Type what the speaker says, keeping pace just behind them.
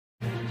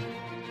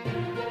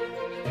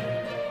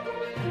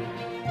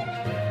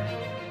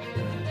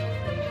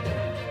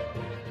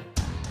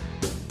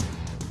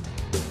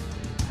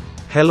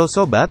Halo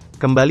sobat,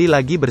 kembali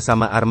lagi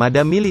bersama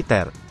Armada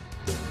Militer.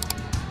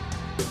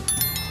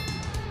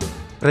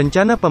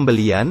 Rencana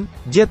pembelian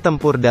jet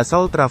tempur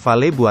Dassault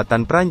Rafale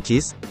buatan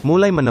Prancis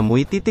mulai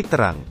menemui titik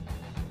terang.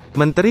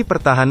 Menteri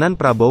Pertahanan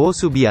Prabowo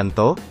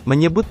Subianto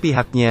menyebut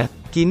pihaknya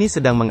kini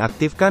sedang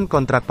mengaktifkan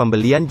kontrak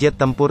pembelian jet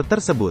tempur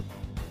tersebut.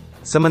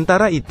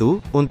 Sementara itu,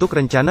 untuk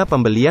rencana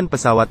pembelian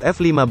pesawat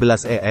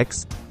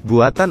F-15EX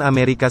buatan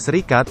Amerika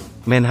Serikat,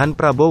 Menhan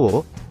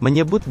Prabowo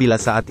menyebut bila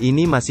saat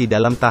ini masih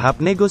dalam tahap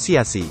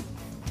negosiasi.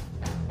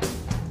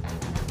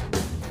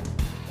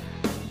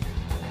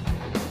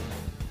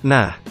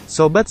 Nah,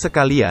 sobat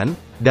sekalian,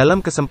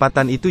 dalam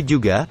kesempatan itu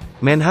juga,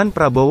 Menhan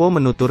Prabowo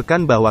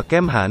menuturkan bahwa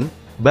Kemhan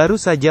baru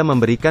saja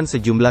memberikan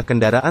sejumlah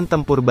kendaraan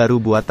tempur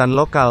baru buatan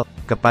lokal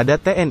kepada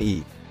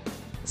TNI.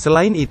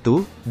 Selain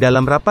itu,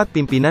 dalam rapat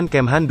pimpinan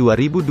Kemhan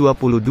 2022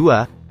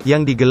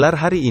 yang digelar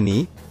hari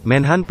ini,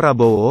 Menhan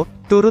Prabowo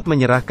turut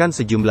menyerahkan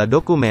sejumlah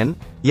dokumen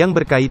yang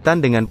berkaitan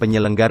dengan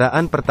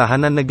penyelenggaraan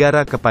pertahanan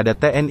negara kepada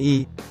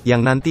TNI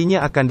yang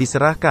nantinya akan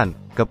diserahkan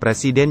ke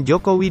Presiden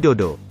Joko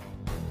Widodo.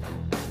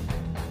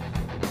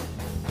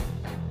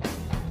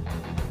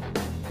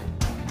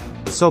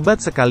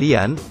 Sobat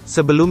sekalian,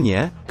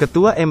 sebelumnya,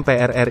 Ketua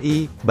MPR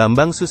RI,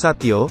 Bambang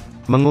Susatyo,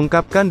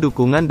 mengungkapkan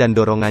dukungan dan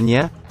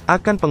dorongannya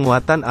akan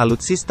penguatan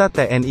alutsista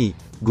TNI,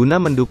 guna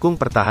mendukung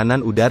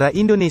pertahanan udara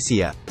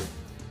Indonesia.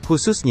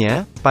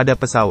 Khususnya, pada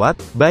pesawat,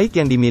 baik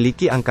yang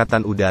dimiliki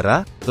Angkatan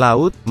Udara,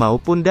 Laut,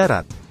 maupun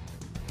Darat.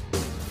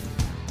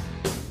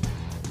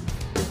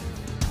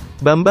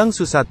 Bambang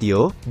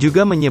Susatyo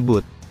juga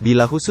menyebut,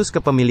 bila khusus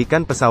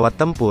kepemilikan pesawat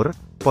tempur,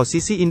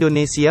 posisi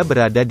Indonesia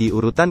berada di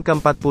urutan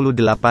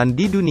ke-48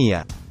 di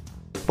dunia.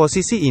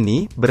 Posisi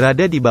ini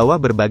berada di bawah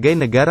berbagai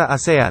negara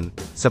ASEAN,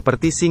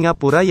 seperti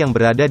Singapura yang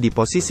berada di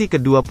posisi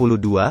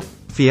ke-22,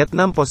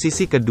 Vietnam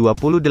posisi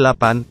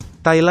ke-28,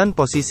 Thailand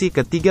posisi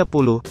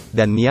ke-30,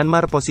 dan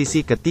Myanmar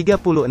posisi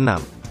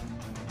ke-36.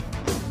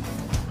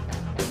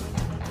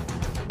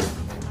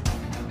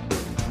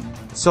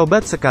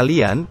 Sobat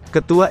sekalian,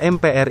 Ketua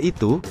MPR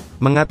itu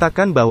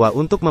mengatakan bahwa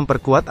untuk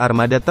memperkuat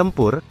armada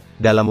tempur,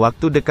 dalam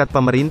waktu dekat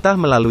pemerintah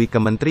melalui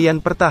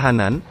Kementerian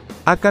Pertahanan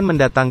akan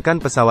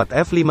mendatangkan pesawat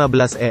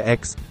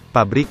F-15EX,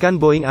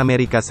 pabrikan Boeing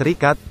Amerika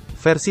Serikat,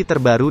 versi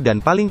terbaru dan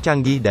paling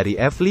canggih dari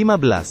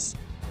F-15.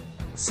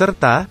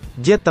 Serta,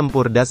 jet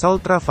tempur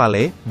Dassault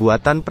Rafale,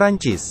 buatan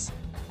Prancis.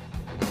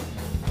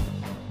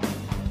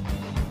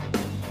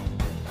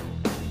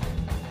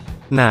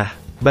 Nah,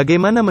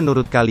 bagaimana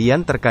menurut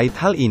kalian terkait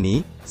hal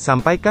ini?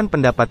 Sampaikan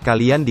pendapat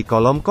kalian di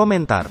kolom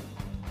komentar.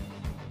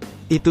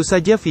 Itu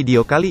saja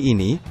video kali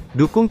ini,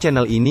 dukung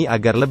channel ini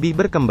agar lebih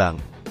berkembang.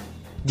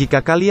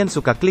 Jika kalian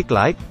suka klik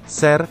like,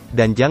 share,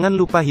 dan jangan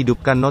lupa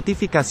hidupkan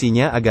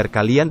notifikasinya agar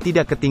kalian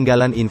tidak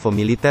ketinggalan info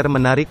militer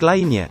menarik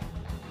lainnya.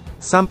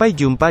 Sampai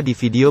jumpa di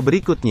video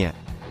berikutnya.